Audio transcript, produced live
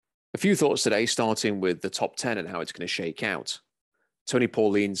few thoughts today, starting with the top 10 and how it's going to shake out. Tony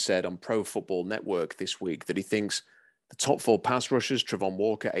Pauline said on Pro Football Network this week that he thinks the top four pass rushers, Trevon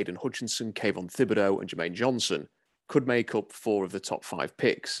Walker, Aidan Hutchinson, Kayvon Thibodeau, and Jermaine Johnson, could make up four of the top five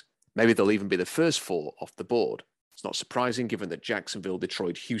picks. Maybe they'll even be the first four off the board. It's not surprising given that Jacksonville,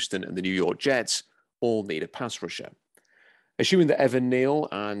 Detroit, Houston, and the New York Jets all need a pass rusher. Assuming that Evan Neal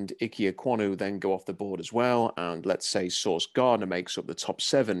and Ike Ekwonu then go off the board as well, and let's say Sauce Gardner makes up the top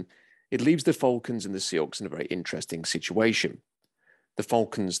seven, it leaves the Falcons and the Seahawks in a very interesting situation. The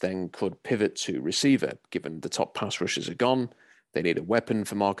Falcons then could pivot to receiver, given the top pass rushers are gone. They need a weapon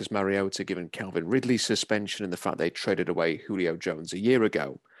for Marcus Mariota, given Calvin Ridley's suspension and the fact they traded away Julio Jones a year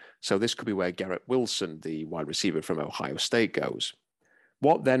ago. So this could be where Garrett Wilson, the wide receiver from Ohio State, goes.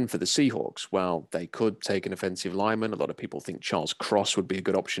 What then for the Seahawks? Well, they could take an offensive lineman. A lot of people think Charles Cross would be a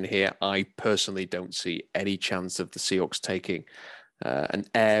good option here. I personally don't see any chance of the Seahawks taking an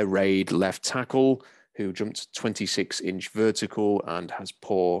air raid left tackle who jumped 26-inch vertical and has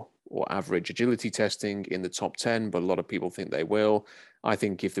poor or average agility testing in the top 10, but a lot of people think they will. I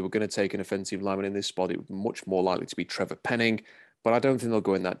think if they were going to take an offensive lineman in this spot, it would be much more likely to be Trevor Penning, but I don't think they'll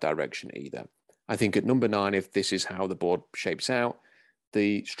go in that direction either. I think at number 9, if this is how the board shapes out,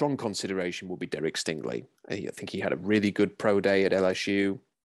 the strong consideration will be Derek Stingley. I think he had a really good pro day at LSU,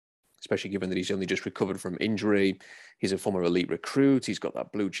 especially given that he's only just recovered from injury. He's a former elite recruit. He's got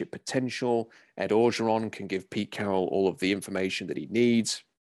that blue chip potential. Ed Orgeron can give Pete Carroll all of the information that he needs.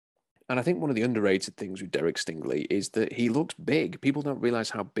 And I think one of the underrated things with Derek Stingley is that he looks big. People don't realize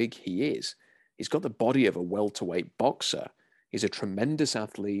how big he is. He's got the body of a welterweight boxer. He's a tremendous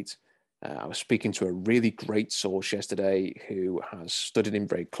athlete. I was speaking to a really great source yesterday who has studied him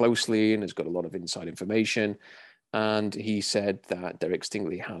very closely and has got a lot of inside information. And he said that Derek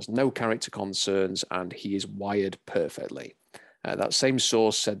Stingley has no character concerns and he is wired perfectly. That same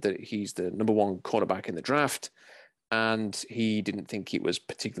source said that he's the number one cornerback in the draft, and he didn't think it was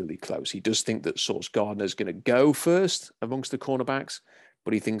particularly close. He does think that Sauce Gardner is going to go first amongst the cornerbacks,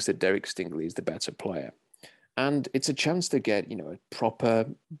 but he thinks that Derek Stingley is the better player. And it's a chance to get, a proper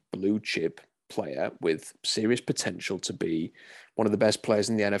blue chip player with serious potential to be one of the best players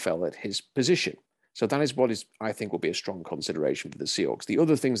in the NFL at his position. So that is what I think will be a strong consideration for the Seahawks. The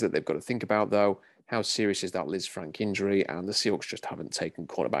other things that they've got to think about, though, how serious is that Liz Frank injury? And the Seahawks just haven't taken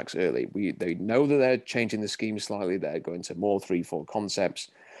cornerbacks early. They know that they're changing the scheme slightly. They're going to more 3-4 concepts.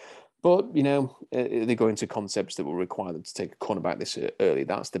 But, they go into concepts that will require them to take a cornerback this early.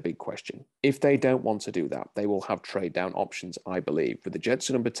 That's the big question. If they don't want to do that, they will have trade down options, I believe. With the Jets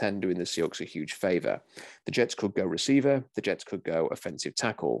at number 10 doing the Seahawks a huge favor. The Jets could go receiver. The Jets could go offensive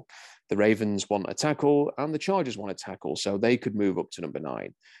tackle. The Ravens want a tackle and the Chargers want a tackle. So they could move up to number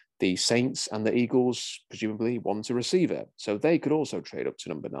 9. The Saints and the Eagles presumably want a receiver. So they could also trade up to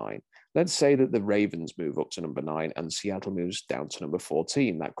number 9. Let's say that the Ravens move up to number 9 and Seattle moves down to number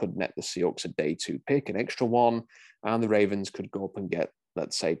 14. That could net the Seahawks a day 2 pick, an extra one, and the Ravens could go up and get,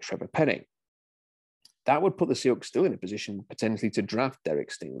 let's say, Trevor Penning. That would put the Seahawks still in a position potentially to draft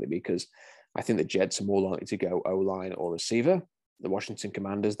Derek Stingley, because I think the Jets are more likely to go O-line or receiver. The Washington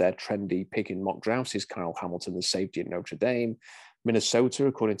Commanders, their trendy pick in mock drafts is Kyle Hamilton, the safety at Notre Dame. Minnesota,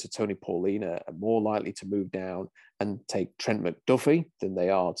 according to Tony Pauline, are more likely to move down and take Trent McDuffie than they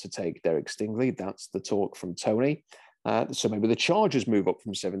are to take Derek Stingley. That's the talk from Tony. So maybe the Chargers move up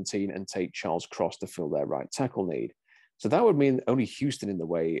from 17 and take Charles Cross to fill their right tackle need. So that would mean only Houston in the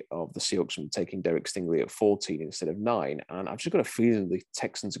way of the Seahawks from taking Derek Stingley at 14 instead of 9. And I've just got a feeling the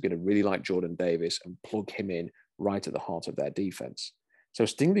Texans are going to really like Jordan Davis and plug him in right at the heart of their defense. So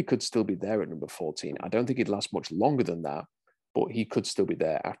Stingley could still be there at number 14. I don't think he'd last much longer than that, but he could still be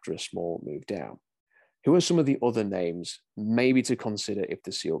there after a small move down. Who are some of the other names maybe to consider if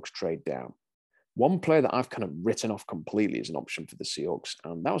the Seahawks trade down? One player that I've kind of written off completely as an option for the Seahawks,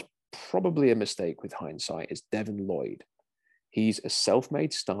 and that was probably a mistake with hindsight, is Devin Lloyd. He's a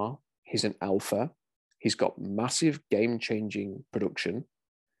self-made star. He's an alpha. He's got massive game-changing production.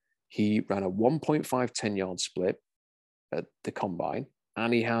 He ran a 1.5 10-yard split at the combine,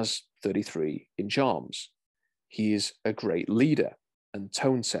 and he has 33-inch arms. He is a great leader and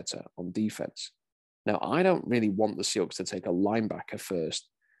tone setter on defense. Now, I don't really want the Seahawks to take a linebacker first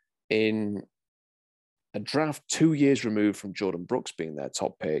in a draft 2 years removed from Jordan Brooks being their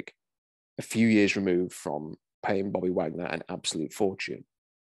top pick, a few years removed from paying Bobby Wagner an absolute fortune.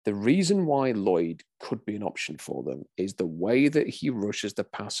 The reason why Lloyd could be an option for them is the way that he rushes the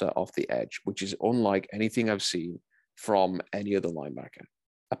passer off the edge, which is unlike anything I've seen from any other linebacker,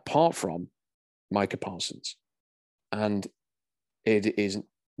 apart from Micah Parsons. And it is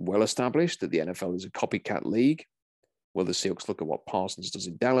well established that the NFL is a copycat league. Will the Seahawks look at what Parsons does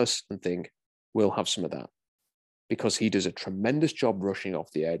in Dallas and think, we'll have some of that? Because he does a tremendous job rushing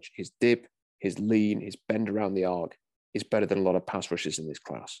off the edge. His dip, his lean, his bend around the arc is better than a lot of pass rushers in this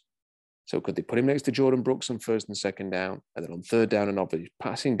class. So could they put him next to Jordan Brooks on first and second down, and then on third down and obviously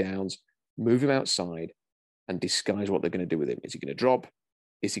passing downs, move him outside and disguise what they're going to do with him? Is he going to drop?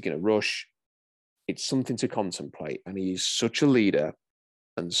 Is he going to rush? It's something to contemplate. And he is such a leader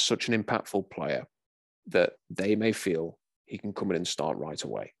and such an impactful player that they may feel he can come in and start right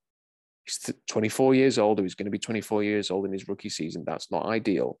away. He's 24 years old, or he's going to be 24 years old in his rookie season. That's not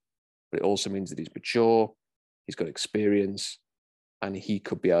ideal, but it also means that he's mature, he's got experience, and he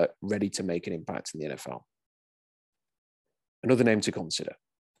could be ready to make an impact in the NFL. Another name to consider.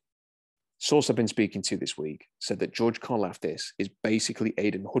 Source I've been speaking to this week said that George Karlaftis is basically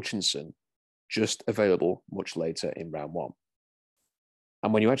Aiden Hutchinson, just available much later in round one.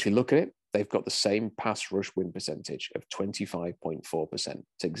 And when you actually look at it, they've got the same pass rush win percentage of 25.4%. It's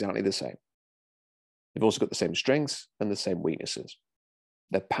exactly the same. They've also got the same strengths and the same weaknesses.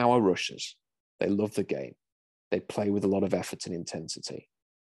 They're power rushers. They love the game. They play with a lot of effort and intensity.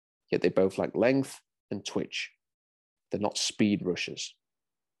 Yet they both lack length and twitch. They're not speed rushers.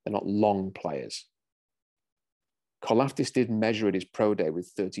 They're not long players. Karlaftis did measure at his pro day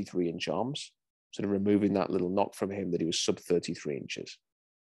with 33-inch arms, sort of removing that little knock from him that he was sub 33 inches.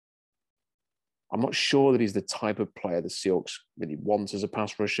 I'm not sure that he's the type of player the Seahawks really want as a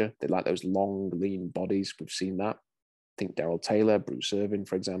pass rusher. They like those long, lean bodies. We've seen that. Think Darrell Taylor, Bruce Irvin,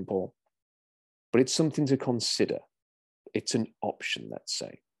 for example. But it's something to consider. It's an option, let's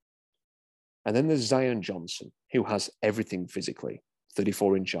say. And then there's Zion Johnson, who has everything physically,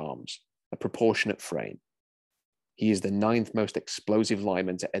 34-inch arms, a proportionate frame. He is the 9th most explosive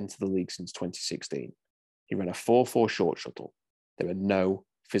lineman to enter the league since 2016. He ran a 4.4 short shuttle. There are no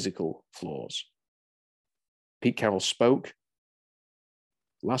physical flaws. Pete Carroll spoke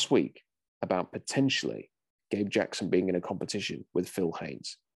last week about potentially Gabe Jackson being in a competition with Phil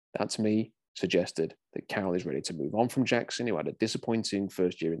Haynes. That, to me, suggested that Carroll is ready to move on from Jackson, who had a disappointing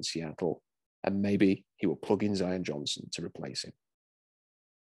first year in Seattle, and maybe he will plug in Zion Johnson to replace him.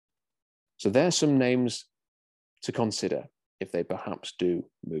 So there's some names to consider if they perhaps do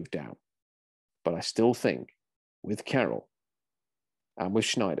move down. But I still think with Carroll and with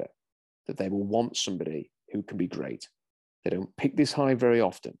Schneider that they will want somebody who can be great. They don't pick this high very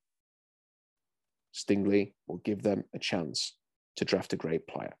often. Stingley will give them a chance to draft a great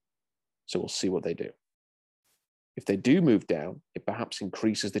player. So we'll see what they do. If they do move down, it perhaps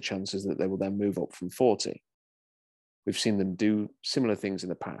increases the chances that they will then move up from 40. We've seen them do similar things in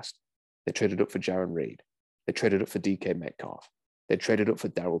the past. They traded up for Jaron Reed. They traded up for DK Metcalf. They traded up for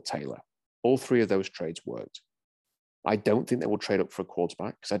Darrell Taylor. All three of those trades worked. I don't think they will trade up for a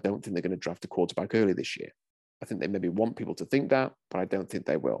quarterback because I don't think they're going to draft a quarterback early this year. I think they maybe want people to think that, but I don't think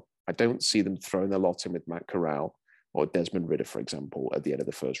they will. I don't see them throwing their lot in with Matt Corral or Desmond Ridder, for example, at the end of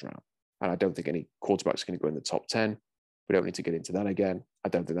the first round. And I don't think any quarterback's going to go in the top 10. We don't need to get into that again. I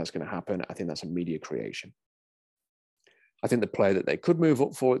don't think that's going to happen. I think that's a media creation. I think the player that they could move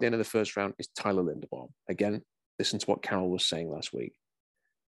up for at the end of the first round is Tyler Linderbaum. Again, listen to what Carroll was saying last week.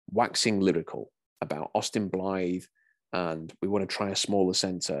 Waxing lyrical about Austin Blythe, and we want to try a smaller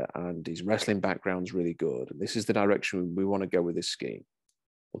center, and his wrestling background's really good. And this is the direction we want to go with this scheme.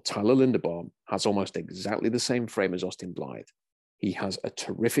 Well, Tyler Linderbaum has almost exactly the same frame as Austin Blythe. He has a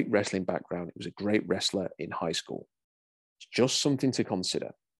terrific wrestling background. He was a great wrestler in high school. It's just something to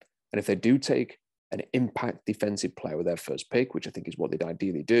consider. And if they do take an impact defensive player with their first pick, which I think is what they'd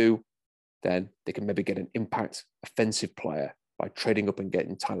ideally do, then they can maybe get an impact offensive player by trading up and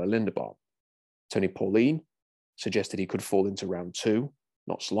getting Tyler Linderbaum. Tony Pauline suggested he could fall into round 2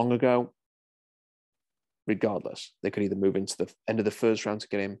 not so long ago. Regardless, they could either move into the end of the first round to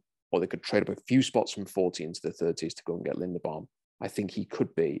get him, or they could trade up a few spots from 40 into the 30s to go and get Linderbaum. I think he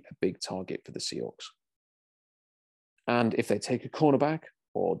could be a big target for the Seahawks. And if they take a cornerback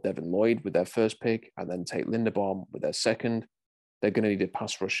or Devin Lloyd with their first pick and then take Linderbaum with their second, they're going to need a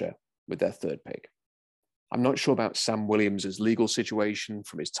pass rusher with their third pick. I'm not sure about Sam Williams' legal situation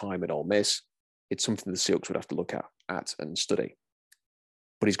from his time at Ole Miss. It's something the Seahawks would have to look at and study.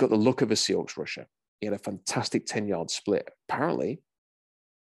 But he's got the look of a Seahawks rusher. He had a fantastic 10-yard split. Apparently,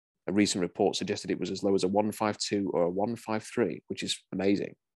 a recent report suggested it was as low as a 1.52 or a 1.53, which is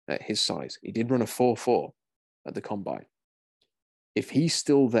amazing at his size. He did run a 4.4 at the combine. If he's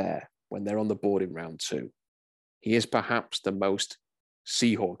still there when they're on the board in round 2, he is perhaps the most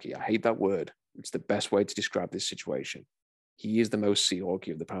Seahawky. I hate that word. It's the best way to describe this situation. He is the most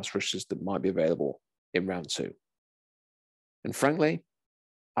Seahawky of the pass rushers that might be available in round 2. And frankly,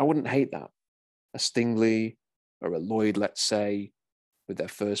 I wouldn't hate that. A Stingley or a Lloyd, let's say, with their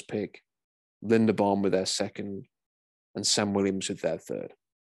first pick, Linderbaum with their second, and Sam Williams with their third.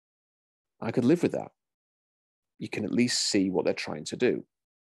 I could live with that. You can at least see what they're trying to do.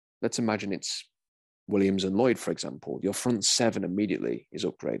 Let's imagine it's Williams and Lloyd, for example. Your front seven immediately is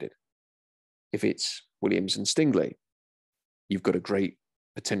upgraded. If it's Williams and Stingley, you've got a great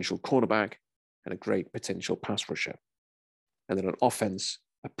potential cornerback and a great potential pass rusher. And then on offense,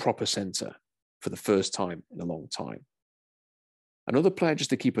 a proper center for the first time in a long time. Another player just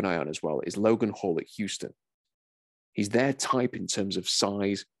to keep an eye on as well is Logan Hall at Houston. He's their type in terms of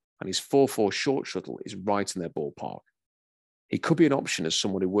size, and his 4-4 short shuttle is right in their ballpark. He could be an option as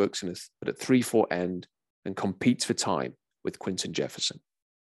someone who works at a 3-4 end and competes for time with Quinton Jefferson.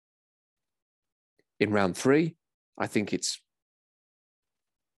 In round 3, I think it's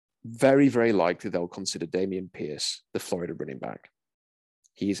very, very likely they'll consider Dameon Pierce, the Florida running back.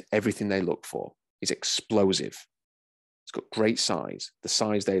 He is everything they look for. He's explosive. He's got great size, the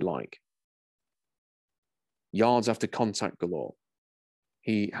size they like. Yards after contact galore.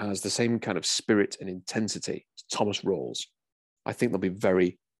 He has the same kind of spirit and intensity as Thomas Rawls. I think they'll be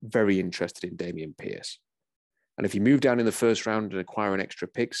very, very interested in Dameon Pierce. And if you move down in the first round and acquire an extra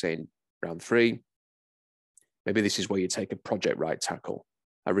pick, say in round 3, maybe this is where you take a project right tackle.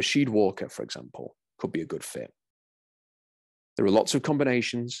 A Rasheed Walker, for example, could be a good fit. There are lots of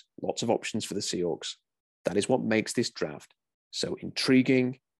combinations, lots of options for the Seahawks. That is what makes this draft so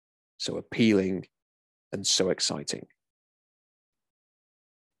intriguing, so appealing, and so exciting.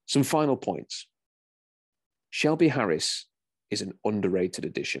 Some final points. Shelby Harris is an underrated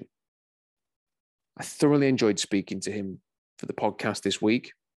addition. I thoroughly enjoyed speaking to him for the podcast this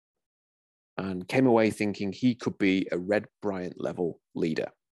week and came away thinking he could be a Red Bryant level leader.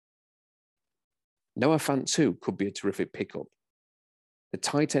 Noah Fant too could be a terrific pickup. The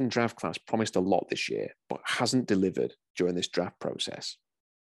tight end draft class promised a lot this year, but hasn't delivered during this draft process.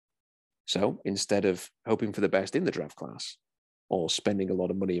 So instead of hoping for the best in the draft class or spending a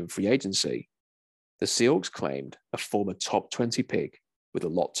lot of money in free agency, the Seahawks claimed a former top 20 pick with a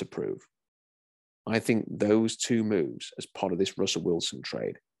lot to prove. I think those two moves as part of this Russell Wilson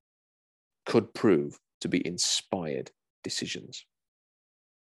trade could prove to be inspired decisions.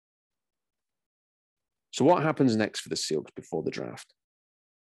 So what happens next for the Seahawks before the draft?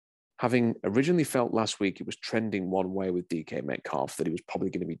 Having originally felt last week it was trending one way with DK Metcalf, that he was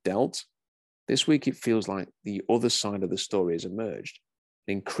probably going to be dealt, this week it feels like the other side of the story has emerged.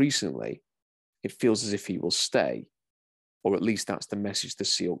 And increasingly, it feels as if he will stay, or at least that's the message the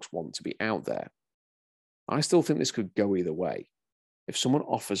Seahawks want to be out there. I still think this could go either way. If someone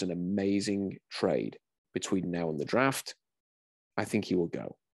offers an amazing trade between now and the draft, I think he will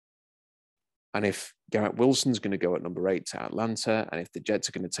go. And if Garrett Wilson's going to go at number 8 to Atlanta, and if the Jets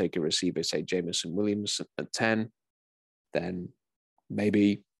are going to take a receiver, say Jameson Williams at 10, then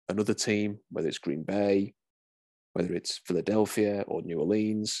maybe another team, whether it's Green Bay, whether it's Philadelphia or New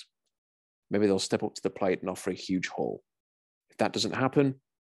Orleans, maybe they'll step up to the plate and offer a huge haul. If that doesn't happen,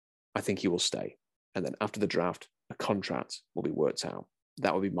 I think he will stay. And then after the draft, a contract will be worked out.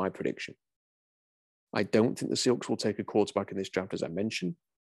 That would be my prediction. I don't think the Seahawks will take a quarterback in this draft, as I mentioned,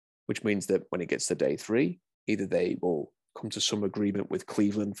 which means that when it gets to day 3, either they will come to some agreement with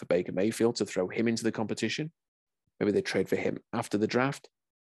Cleveland for Baker Mayfield to throw him into the competition. Maybe they trade for him after the draft.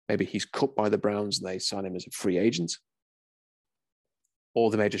 Maybe he's cut by the Browns and they sign him as a free agent.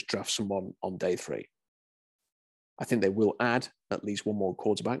 Or they may just draft someone on day 3. I think they will add at least one more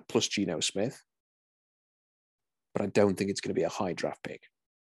quarterback plus Geno Smith. But I don't think it's going to be a high draft pick.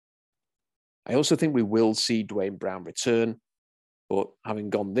 I also think we will see Dwayne Brown return, but having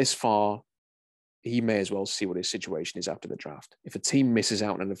gone this far, he may as well see what his situation is after the draft. If a team misses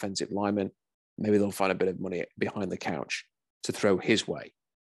out on an offensive lineman, maybe they'll find a bit of money behind the couch to throw his way.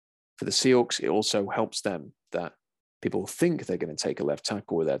 For the Seahawks, it also helps them that people think they're going to take a left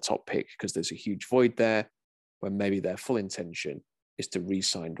tackle with their top pick because there's a huge void there, when maybe their full intention is to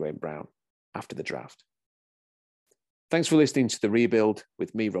re-sign Dwayne Brown after the draft. Thanks for listening to The Rebuild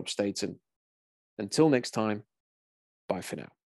with me, Rob Staten. Until next time, bye for now.